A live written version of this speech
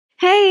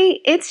Hey,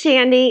 it's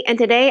Chandi, and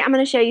today I'm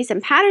going to show you some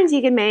patterns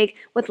you can make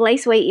with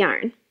lace weight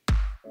yarn.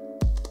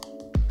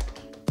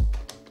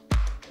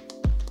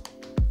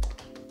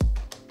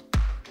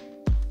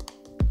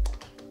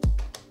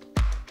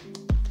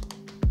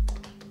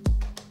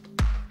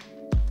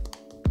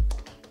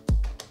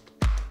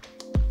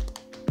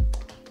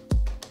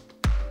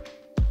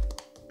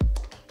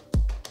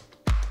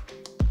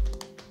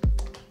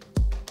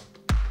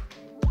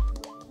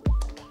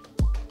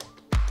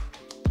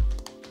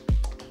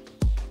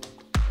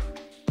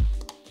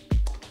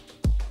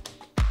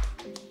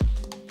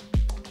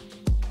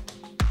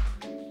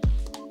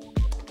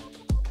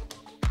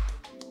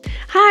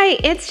 Hi,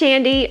 it's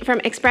Chandi from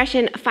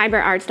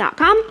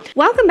ExpressionFiberArts.com.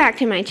 Welcome back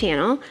to my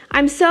channel.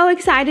 I'm so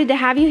excited to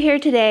have you here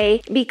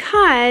today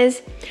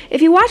because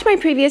if you watched my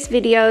previous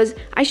videos,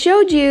 I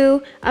showed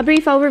you a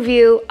brief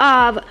overview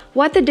of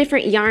what the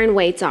different yarn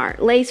weights are: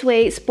 lace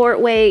weight, sport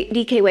weight,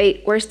 DK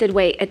weight, worsted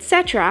weight,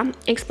 etc.,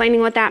 explaining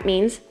what that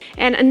means,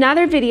 and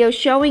another video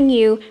showing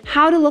you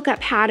how to look up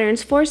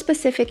patterns for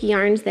specific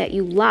yarns that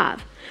you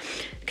love.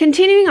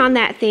 Continuing on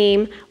that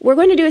theme, we're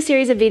going to do a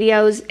series of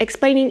videos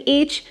explaining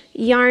each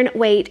yarn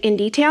weight in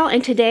detail,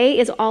 and today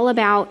is all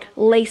about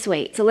lace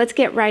weight. So let's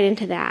get right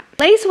into that.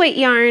 Lace weight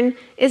yarn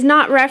is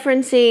not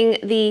referencing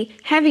the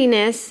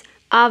heaviness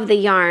of the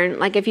yarn,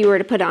 like if you were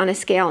to put it on a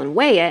scale and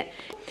weigh it.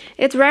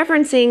 It's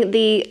referencing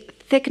the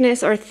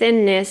thickness or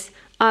thinness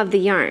of the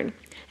yarn.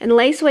 And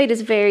lace weight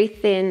is very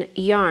thin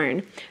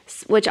yarn,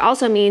 which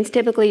also means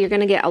typically you're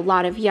going to get a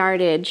lot of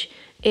yardage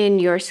in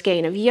your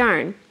skein of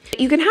yarn.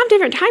 You can have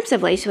different types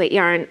of lace weight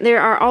yarn. There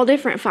are all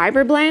different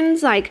fiber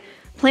blends like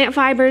plant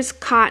fibers,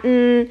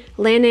 cotton,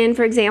 linen,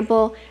 for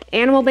example,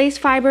 animal-based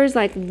fibers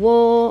like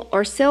wool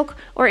or silk,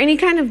 or any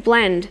kind of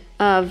blend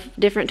of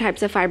different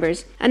types of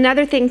fibers.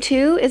 Another thing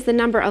too is the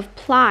number of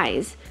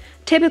plies.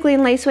 Typically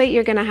in lace weight,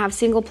 you're going to have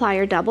single ply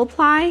or double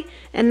ply,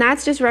 and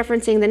that's just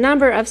referencing the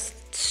number of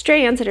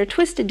strands that are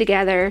twisted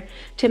together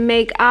to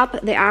make up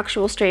the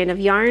actual strand of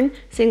yarn.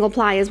 Single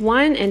ply is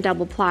 1 and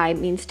double ply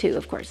means 2,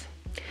 of course.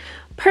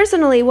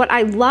 Personally, what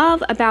I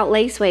love about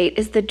lace weight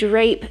is the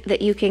drape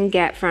that you can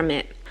get from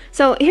it.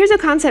 So here's a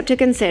concept to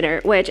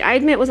consider, which I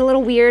admit was a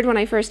little weird when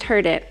I first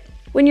heard it.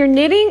 When you're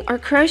knitting or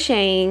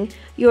crocheting,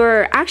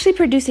 you're actually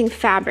producing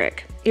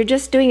fabric. You're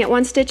just doing it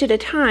one stitch at a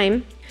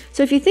time.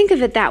 So if you think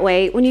of it that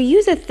way, when you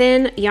use a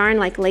thin yarn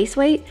like lace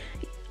weight,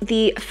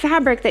 the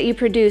fabric that you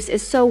produce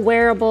is so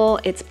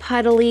wearable, it's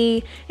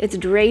puddly, it's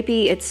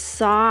drapey, it's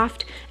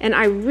soft, and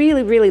I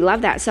really, really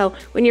love that. So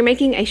when you're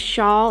making a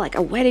shawl, like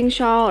a wedding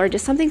shawl, or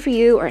just something for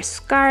you, or a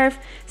scarf,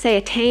 say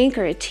a tank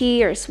or a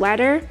tee or a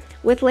sweater,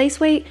 with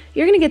lace weight,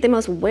 you're gonna get the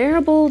most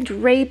wearable,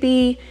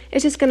 drapey,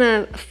 it's just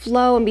gonna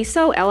flow and be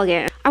so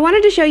elegant. I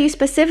wanted to show you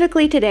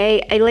specifically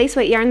today a lace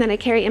weight yarn that I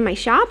carry in my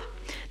shop.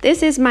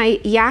 This is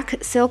my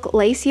yak silk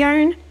lace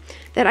yarn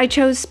that I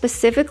chose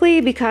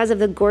specifically because of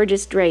the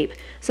gorgeous drape.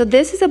 So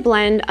this is a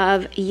blend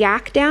of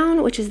yak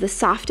down, which is the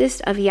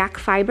softest of yak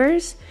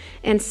fibers,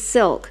 and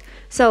silk.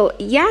 So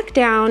yak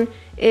down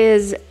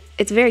it's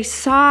very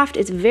soft,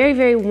 it's very,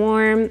 very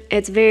warm,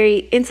 it's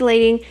very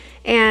insulating,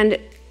 and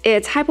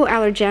it's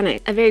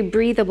hypoallergenic, a very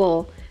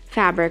breathable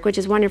fabric, which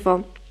is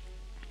wonderful.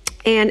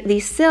 And the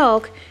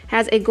silk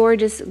has a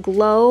gorgeous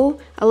glow,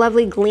 a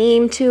lovely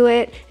gleam to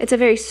it. It's a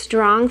very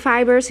strong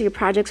fiber, so your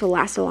projects will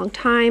last a long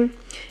time.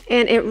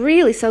 And it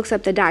really soaks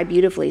up the dye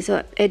beautifully,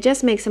 so it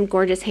just makes some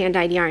gorgeous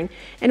hand-dyed yarn.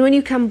 And when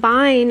you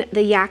combine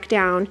the yak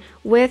down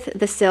with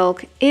the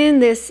silk in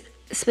this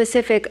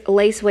specific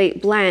lace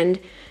weight blend,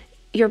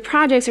 your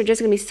projects are just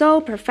gonna be so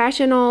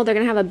professional. They're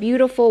gonna have a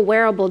beautiful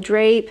wearable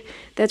drape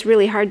that's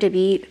really hard to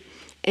beat.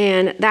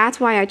 And that's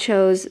why I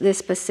chose this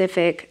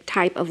specific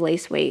type of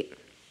lace weight.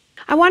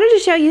 I wanted to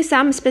show you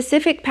some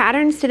specific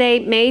patterns today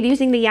made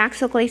using the yak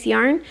silk lace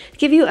yarn to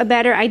give you a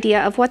better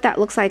idea of what that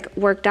looks like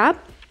worked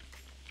up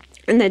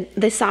and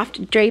the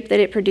soft drape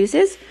that it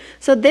produces.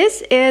 So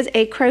this is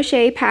a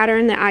crochet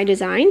pattern that I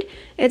designed.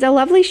 It's a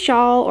lovely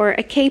shawl or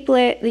a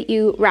capelet that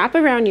you wrap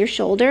around your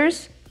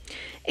shoulders.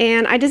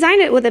 And I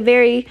designed it with a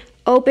very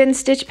open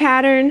stitch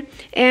pattern,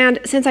 and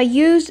since I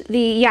used the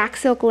yak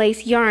silk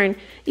lace yarn,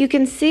 you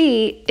can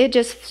see it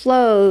just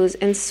flows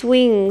and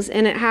swings,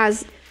 and it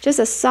has just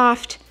a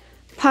soft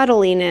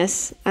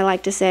puddliness, I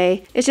like to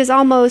say. It's just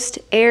almost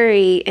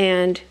airy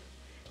and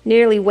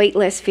nearly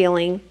weightless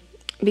feeling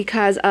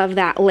because of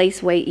that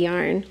lace weight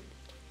yarn.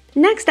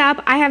 Next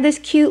up, I have this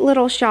cute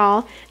little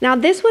shawl. Now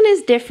this one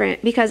is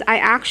different because I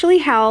actually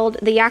held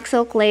the yak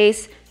silk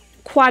lace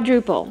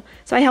quadruple.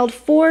 So I held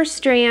 4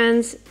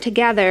 strands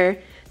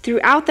together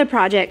throughout the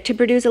project to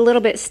produce a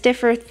little bit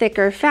stiffer,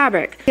 thicker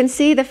fabric. You can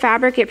see the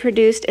fabric it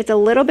produced, it's a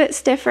little bit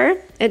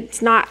stiffer.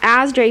 It's not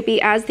as drapey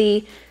as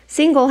the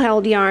single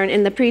held yarn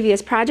in the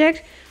previous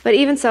project, but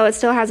even so, it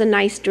still has a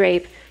nice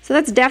drape. So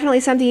that's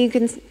definitely something you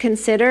can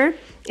consider,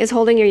 is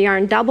holding your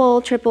yarn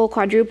double, triple,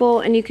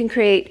 quadruple, and you can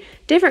create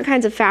different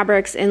kinds of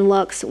fabrics and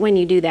looks when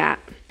you do that.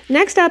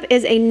 Next up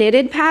is a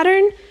knitted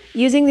pattern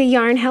using the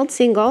yarn held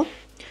single.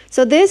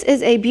 So this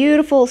is a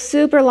beautiful,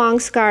 super long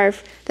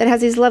scarf that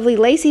has these lovely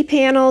lacy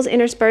panels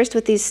interspersed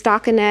with these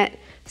stockinette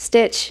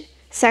stitch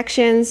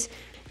sections.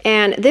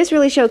 And this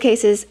really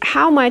showcases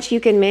how much you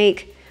can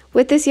make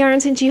with this yarn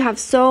since you have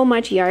so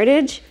much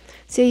yardage.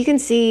 So you can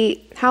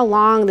see how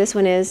long this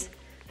one is.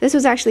 This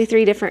was actually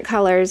 3 different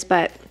colors,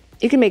 but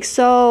you can make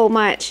so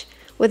much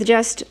with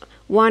just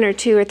 1 or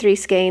 2 or 3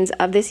 skeins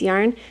of this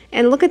yarn.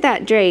 And look at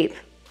that drape.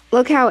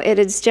 Look how it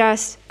is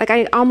just, like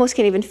I almost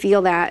can't even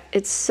feel that.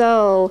 It's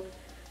so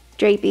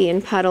drapey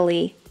and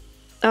puddly.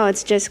 Oh,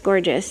 it's just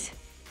gorgeous.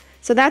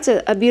 So that's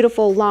a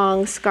beautiful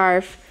long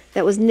scarf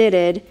that was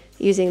knitted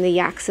using the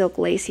yak silk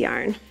lace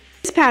yarn.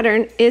 This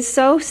pattern is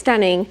so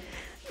stunning.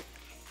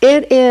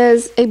 It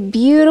is a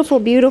beautiful,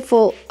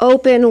 beautiful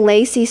open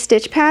lacy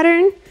stitch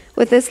pattern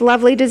with this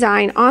lovely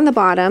design on the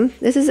bottom.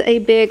 This is a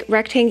big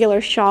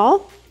rectangular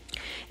shawl.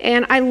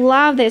 And I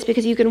love this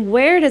because you can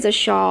wear it as a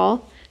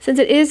shawl since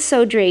it is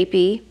so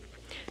drapey.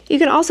 You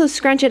can also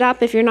scrunch it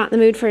up if you're not in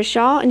the mood for a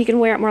shawl, and you can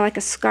wear it more like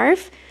a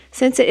scarf.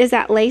 Since it is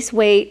that lace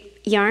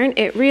weight yarn,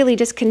 it really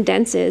just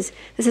condenses.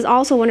 This is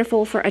also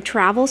wonderful for a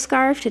travel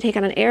scarf to take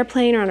on an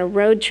airplane or on a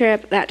road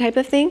trip, that type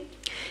of thing.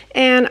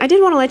 And I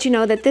did want to let you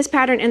know that this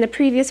pattern and the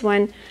previous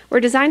one were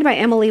designed by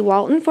Emily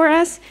Walton for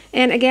us.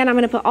 And again, I'm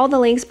going to put all the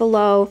links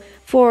below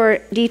for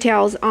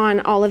details on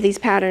all of these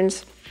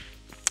patterns.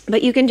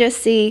 But you can just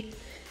see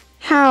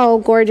how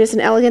gorgeous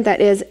and elegant that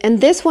is.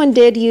 And this one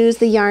did use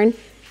the yarn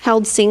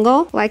held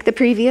single like the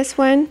previous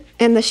one.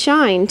 And the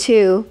shine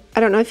too, I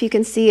don't know if you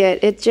can see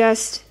it, it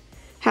just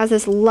has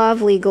this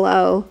lovely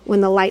glow when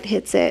the light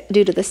hits it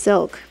due to the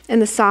silk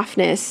and the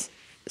softness,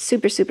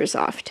 super, super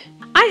soft.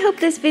 I hope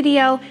this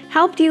video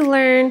helped you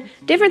learn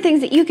different things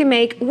that you can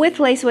make with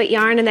lace weight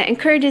yarn and that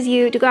encourages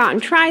you to go out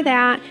and try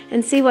that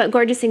and see what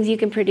gorgeous things you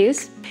can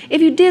produce.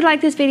 If you did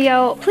like this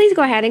video, please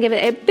go ahead and give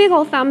it a big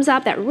old thumbs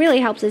up. That really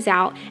helps us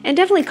out. And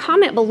definitely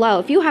comment below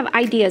if you have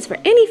ideas for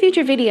any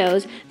future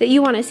videos that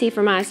you want to see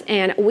from us,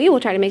 and we will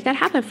try to make that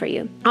happen for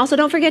you. Also,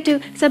 don't forget to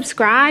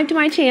subscribe to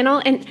my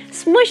channel and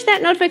smush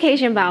that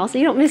notification bell so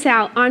you don't miss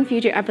out on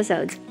future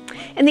episodes.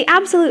 And the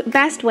absolute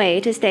best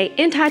way to stay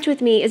in touch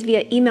with me is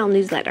via email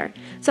newsletter.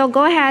 So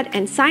go ahead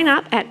and sign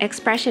up at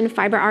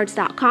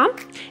expressionfiberarts.com,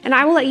 and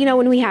I will let you know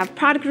when we have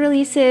product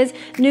releases,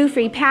 new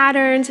free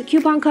patterns,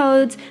 coupon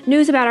codes,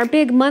 news about our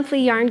big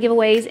monthly yarn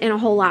giveaways, and a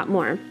whole lot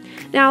more.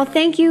 Now,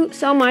 thank you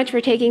so much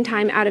for taking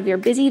time out of your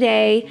busy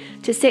day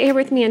to sit here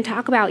with me and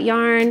talk about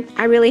yarn.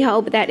 I really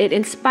hope that it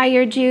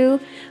inspired you.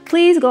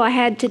 Please go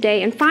ahead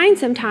today and find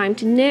some time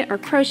to knit or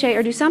crochet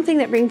or do something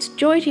that brings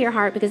joy to your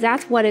heart, because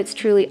that's what it's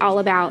truly all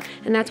about,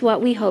 and that's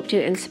what we hope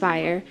to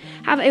inspire.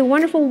 Have a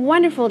wonderful,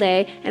 wonderful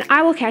day, and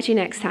I will catch you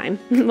next time.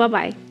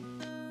 Bye-bye.